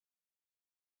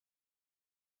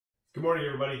Good morning,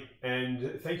 everybody,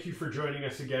 and thank you for joining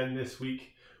us again this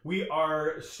week. We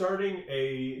are starting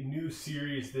a new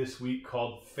series this week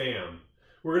called FAM.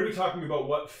 We're going to be talking about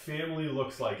what family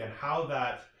looks like and how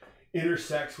that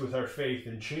intersects with our faith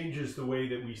and changes the way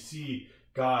that we see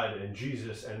God and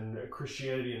Jesus and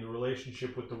Christianity and the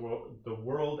relationship with the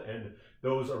world and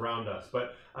those around us.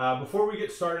 But before we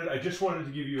get started, I just wanted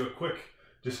to give you a quick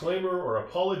disclaimer or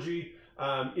apology.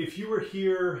 If you were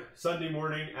here Sunday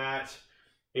morning at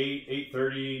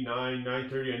 8:30,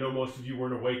 9:30. I know most of you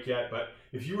weren't awake yet, but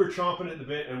if you were chomping at the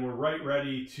bit and were right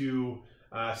ready to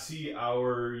see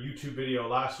our YouTube video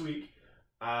last week,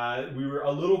 we were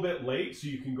a little bit late, so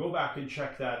you can go back and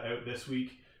check that out this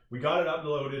week. We got it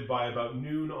uploaded by about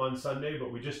noon on Sunday,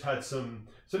 but we just had some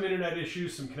internet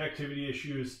issues, some connectivity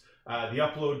issues. The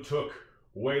upload took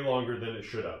way longer than it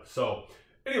should have. So,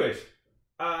 anyways.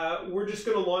 We're just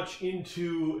going to launch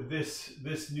into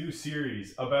this new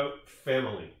series about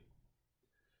family.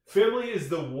 Family is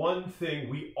the one thing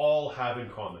we all have in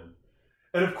common.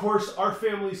 And of course, our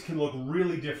families can look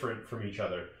really different from each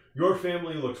other. Your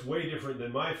family looks way different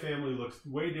than my family, looks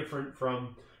way different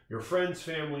from your friend's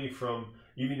family, from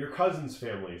even your cousin's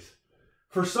families.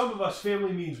 For some of us,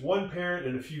 family means one parent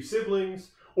and a few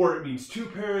siblings, or it means two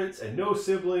parents and no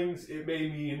siblings. It may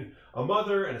mean a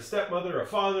mother and a stepmother, a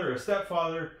father, a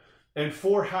stepfather, and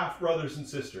 4 half-brothers and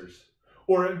sisters.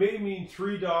 Or it may mean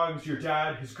 3 dogs, your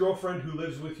dad, his girlfriend who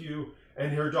lives with you,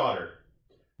 and her daughter.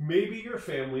 Maybe your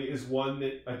family is one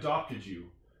that adopted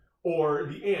you, or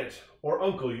the aunt or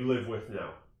uncle you live with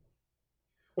now.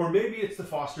 Or maybe it's the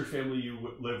foster family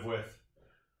you live with,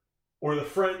 or the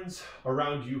friends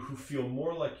around you who feel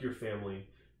more like your family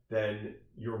than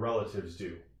your relatives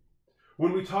do.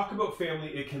 When we talk about family,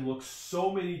 it can look so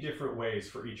many different ways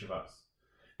for each of us.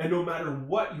 And no matter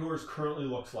what yours currently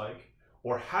looks like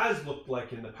or has looked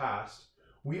like in the past,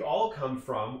 we all come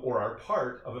from or are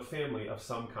part of a family of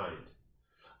some kind.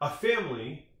 A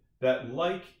family that,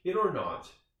 like it or not,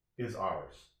 is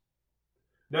ours.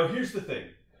 Now here's the thing.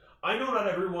 I know not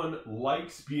everyone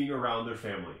likes being around their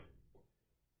family.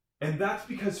 And that's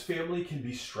because family can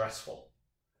be stressful,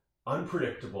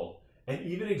 unpredictable, and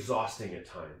even exhausting at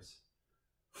times.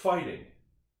 Fighting,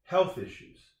 health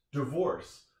issues,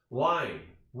 divorce, lying,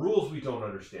 rules we don't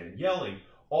understand, yelling,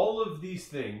 all of these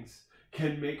things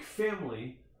can make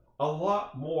family a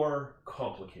lot more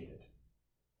complicated.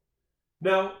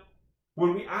 Now,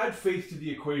 when we add faith to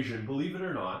the equation, believe it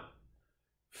or not,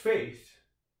 faith,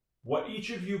 what each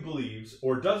of you believes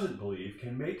or doesn't believe,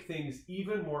 can make things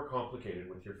even more complicated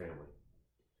with your family.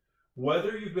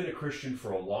 Whether you've been a Christian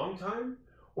for a long time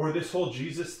or this whole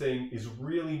Jesus thing is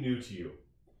really new to you,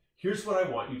 here's what I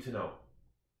want you to know.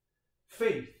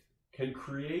 Faith can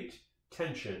create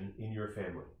tension in your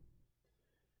family.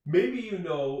 Maybe you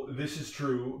know this is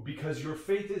true because your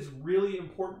faith is really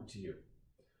important to you.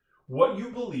 What you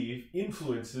believe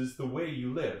influences the way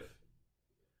you live.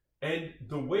 And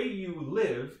the way you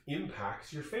live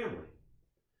impacts your family.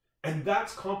 And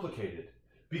that's complicated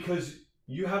because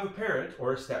you have a parent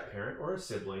or a step-parent or a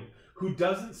sibling who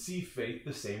doesn't see faith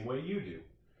the same way you do.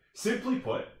 Simply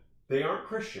put, they aren't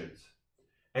Christians,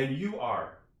 and you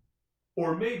are.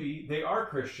 Or maybe they are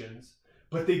Christians,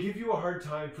 but they give you a hard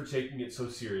time for taking it so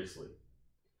seriously.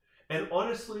 And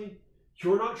honestly,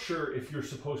 you're not sure if you're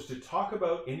supposed to talk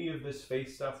about any of this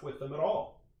faith stuff with them at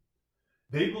all.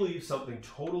 They believe something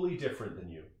totally different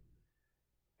than you.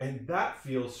 And that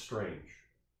feels strange.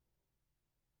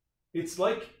 It's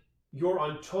like you're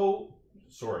on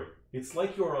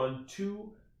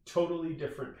two totally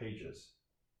different pages.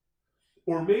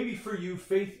 Or maybe for you,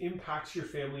 faith impacts your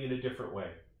family in a different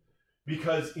way.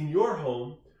 Because in your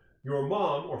home, your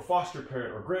mom or foster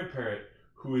parent or grandparent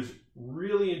who is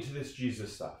really into this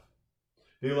Jesus stuff.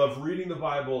 They love reading the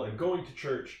Bible and going to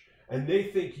church, and they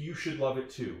think you should love it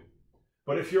too.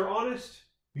 But if you're honest,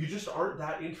 you just aren't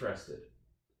that interested.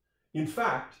 In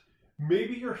fact,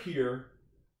 maybe you're here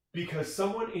because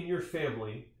someone in your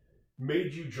family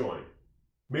made you join.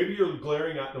 Maybe you're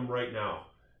glaring at them right now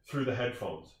through the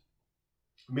headphones.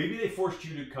 Maybe they forced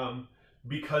you to come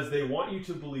because they want you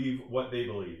to believe what they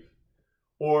believe.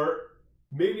 Or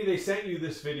maybe they sent you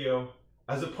this video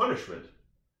as a punishment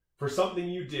for something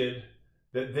you did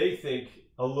that they think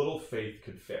a little faith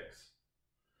could fix.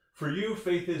 For you,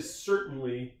 faith is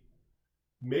certainly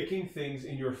making things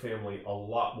in your family a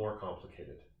lot more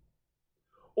complicated.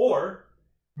 Or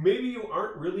maybe you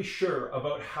aren't really sure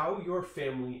about how your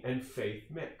family and faith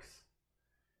mix.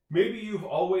 Maybe you've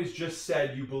always just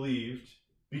said you believed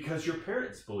because your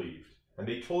parents believed and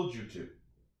they told you to.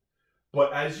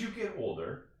 But as you get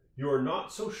older, you're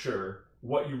not so sure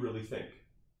what you really think.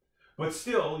 But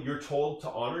still, you're told to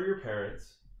honor your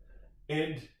parents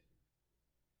And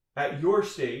at your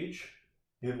stage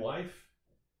in life,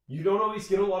 you don't always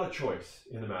get a lot of choice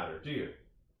in the matter, do you?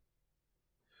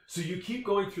 So you keep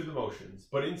going through the motions,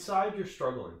 but inside you're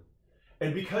struggling.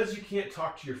 And because you can't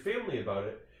talk to your family about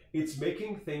it, it's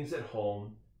making things at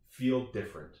home feel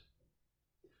different.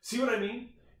 See what I mean?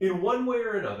 In one way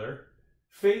or another,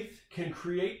 faith can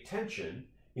create tension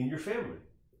in your family,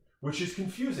 which is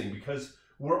confusing because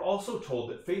we're also told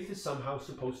that faith is somehow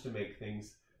supposed to make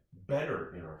things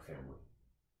better in our family.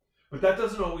 But that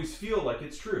doesn't always feel like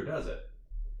it's true, does it?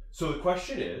 So the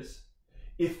question is,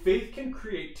 if faith can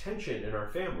create tension in our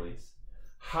families,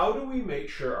 how do we make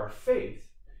sure our faith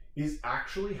is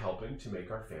actually helping to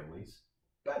make our families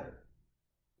better?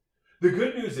 The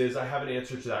good news is I have an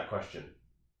answer to that question.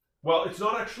 Well, it's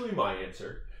not actually my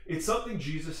answer. It's something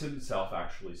Jesus himself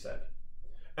actually said.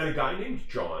 And a guy named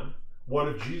John, one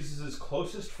of Jesus'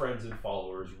 closest friends and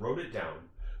followers, wrote it down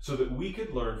so that we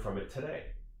could learn from it today.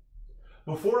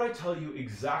 Before I tell you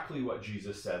exactly what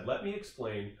Jesus said, let me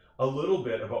explain a little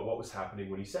bit about what was happening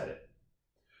when he said it.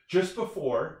 Just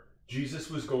before Jesus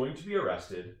was going to be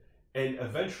arrested and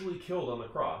eventually killed on the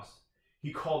cross,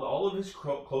 he called all of his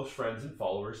close friends and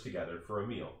followers together for a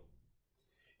meal.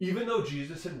 Even though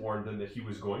Jesus had warned them that he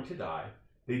was going to die,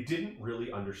 they didn't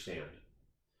really understand.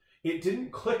 It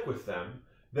didn't click with them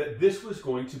that this was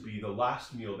going to be the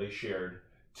last meal they shared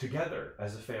together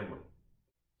as a family.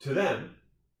 To them,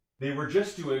 they were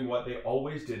just doing what they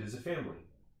always did as a family,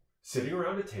 sitting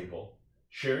around a table,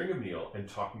 sharing a meal, and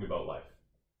talking about life.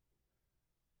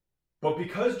 But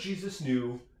because Jesus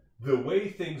knew the way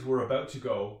things were about to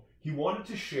go, he wanted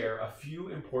to share a few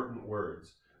important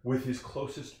words with his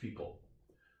closest people.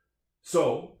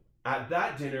 So, at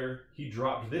that dinner, he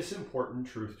dropped this important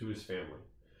truth to his family,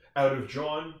 out of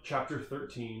John chapter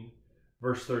 13,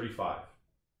 verse 35.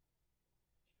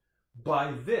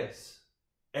 By this,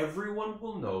 everyone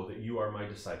will know that you are my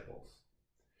disciples,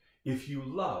 if you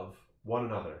love one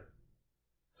another.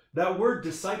 That word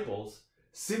disciples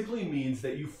simply means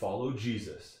that you follow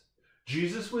Jesus.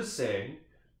 Jesus was saying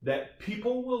that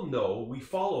people will know we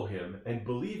follow him and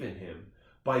believe in him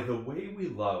by the way we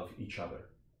love each other.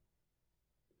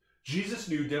 Jesus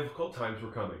knew difficult times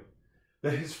were coming,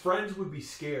 that his friends would be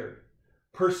scared,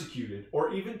 persecuted,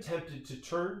 or even tempted to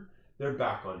turn their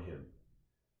back on him.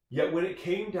 Yet when it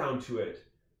came down to it,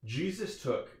 Jesus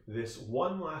took this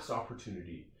one last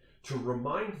opportunity to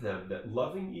remind them that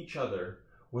loving each other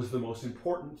was the most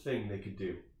important thing they could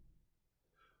do.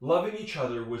 Loving each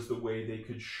other was the way they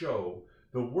could show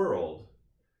the world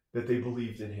that they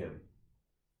believed in him.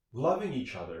 Loving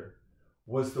each other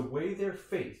was the way their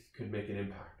faith could make an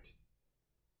impact.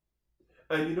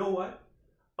 And you know what?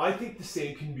 I think the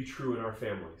same can be true in our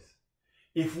families.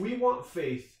 If we want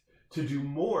faith to do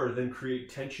more than create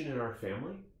tension in our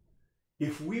family,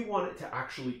 if we want it to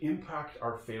actually impact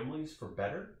our families for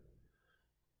better,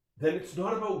 then it's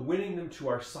not about winning them to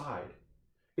our side.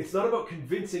 It's not about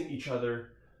convincing each other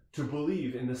to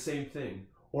believe in the same thing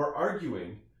or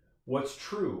arguing what's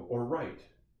true or right.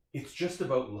 It's just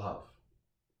about love.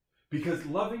 Because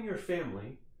loving your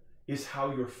family is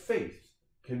how your faith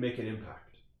can make an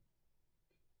impact.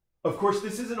 Of course,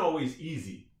 this isn't always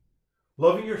easy.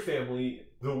 Loving your family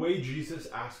the way Jesus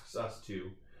asks us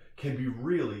to can be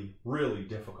really, really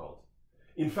difficult.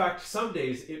 In fact, some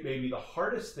days it may be the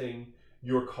hardest thing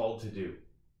you're called to do.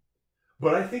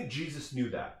 But I think Jesus knew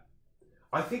that.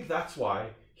 I think that's why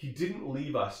he didn't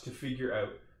leave us to figure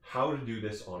out how to do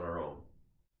this on our own.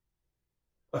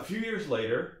 A few years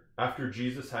later, after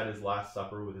Jesus had his Last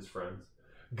Supper with his friends,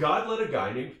 God led a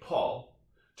guy named Paul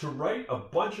to write a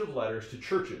bunch of letters to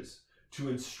churches to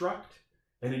instruct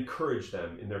and encourage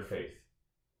them in their faith.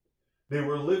 They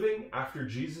were living after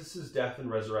Jesus' death and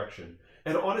resurrection,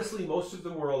 and honestly, most of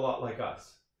them were a lot like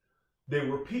us. They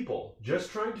were people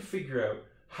just trying to figure out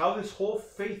how this whole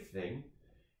faith thing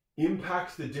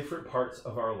impacts the different parts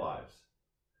of our lives.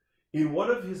 In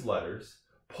one of his letters,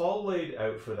 Paul laid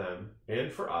out for them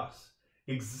and for us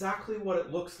exactly what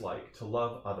it looks like to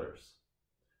love others.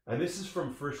 And this is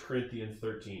from 1 Corinthians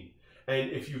 13.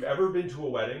 And if you've ever been to a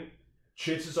wedding,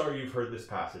 chances are you've heard this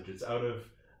passage. It's out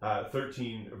of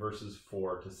 13 verses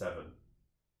 4 to 7.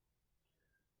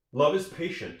 Love is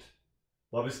patient.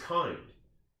 Love is kind.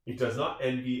 It does not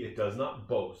envy. It does not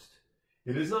boast.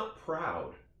 It is not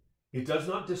proud. It does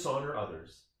not dishonor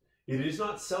others. It is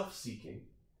not self-seeking.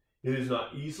 It is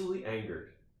not easily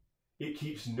angered. It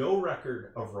keeps no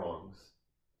record of wrongs.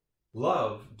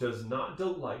 Love does not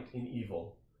delight in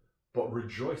evil, but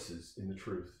rejoices in the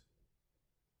truth.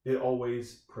 It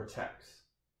always protects,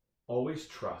 always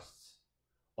trusts,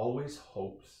 always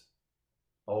hopes,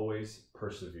 always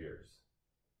perseveres.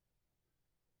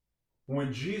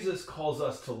 When Jesus calls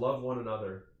us to love one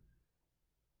another,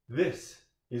 this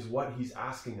is what he's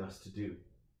asking us to do.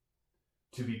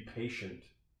 To be patient,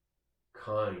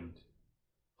 kind,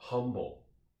 humble,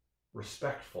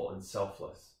 respectful, and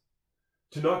selfless.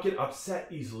 To not get upset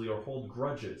easily or hold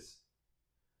grudges.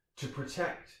 To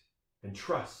protect and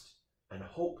trust and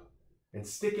hope and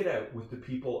stick it out with the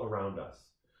people around us.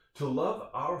 To love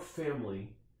our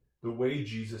family the way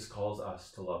Jesus calls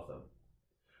us to love them.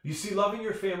 You see, loving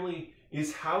your family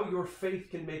is how your faith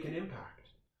can make an impact.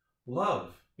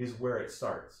 Love is where it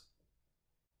starts.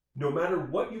 No matter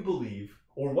what you believe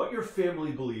or what your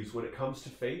family believes when it comes to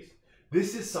faith,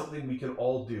 this is something we can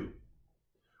all do.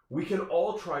 We can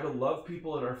all try to love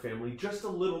people in our family just a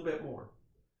little bit more.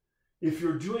 If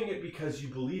you're doing it because you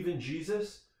believe in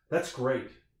Jesus, that's great.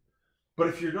 But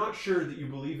if you're not sure that you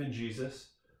believe in Jesus,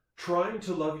 trying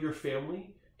to love your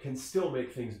family can still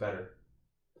make things better.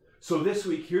 So this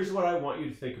week, here's what I want you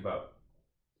to think about.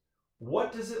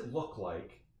 What does it look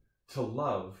like to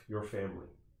love your family?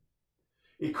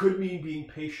 It could mean being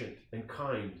patient and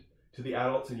kind to the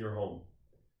adults in your home.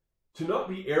 To not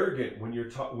be arrogant when you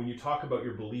talk about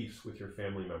your beliefs with your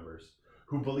family members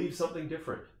who believe something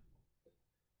different.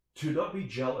 To not be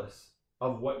jealous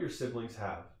of what your siblings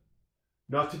have.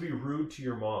 Not to be rude to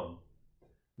your mom.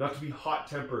 Not to be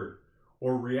hot-tempered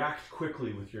or react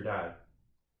quickly with your dad.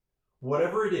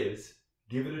 Whatever it is,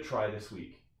 give it a try this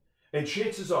week. And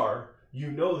chances are,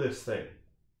 you know this thing.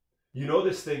 You know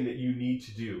this thing that you need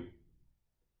to do.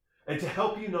 And to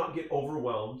help you not get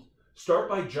overwhelmed, start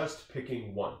by just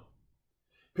picking one.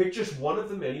 Pick just one of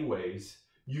the many ways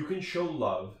you can show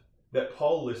love that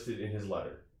Paul listed in his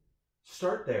letter.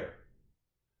 Start there.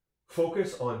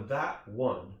 Focus on that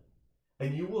one,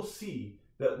 and you will see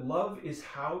that love is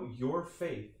how your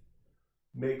faith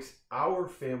makes our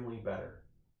family better.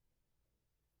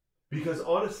 Because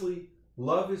honestly,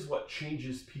 love is what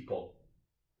changes people.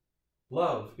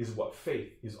 Love is what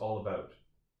faith is all about.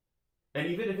 And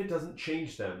even if it doesn't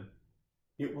change them,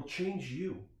 it will change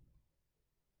you.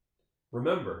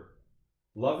 Remember,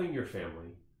 loving your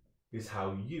family is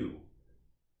how you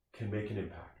can make an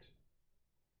impact.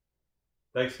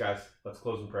 Thanks, guys. Let's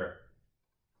close in prayer.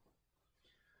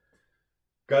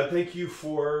 God, thank you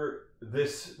for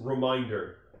this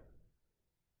reminder,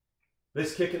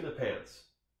 this kick in the pants,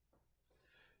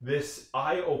 this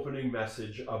eye-opening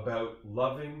message about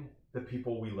loving the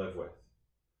people we live with.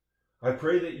 I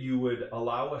pray that you would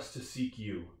allow us to seek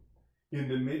you in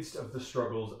the midst of the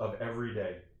struggles of every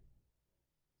day.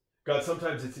 God,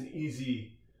 sometimes it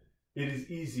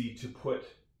is easy to put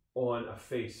on a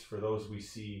face for those we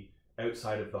see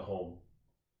outside of the home.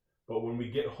 But when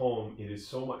we get home, it is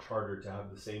so much harder to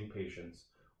have the same patience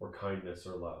or kindness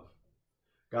or love.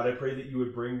 God, I pray that you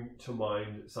would bring to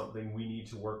mind something we need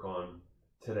to work on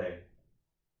today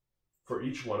for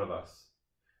each one of us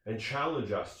and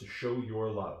challenge us to show your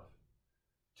love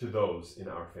to those in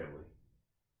our family.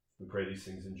 We pray these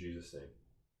things in Jesus' name.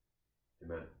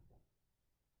 Amen.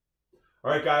 All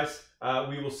right, guys,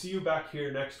 we will see you back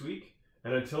here next week.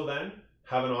 And until then,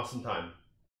 have an awesome time.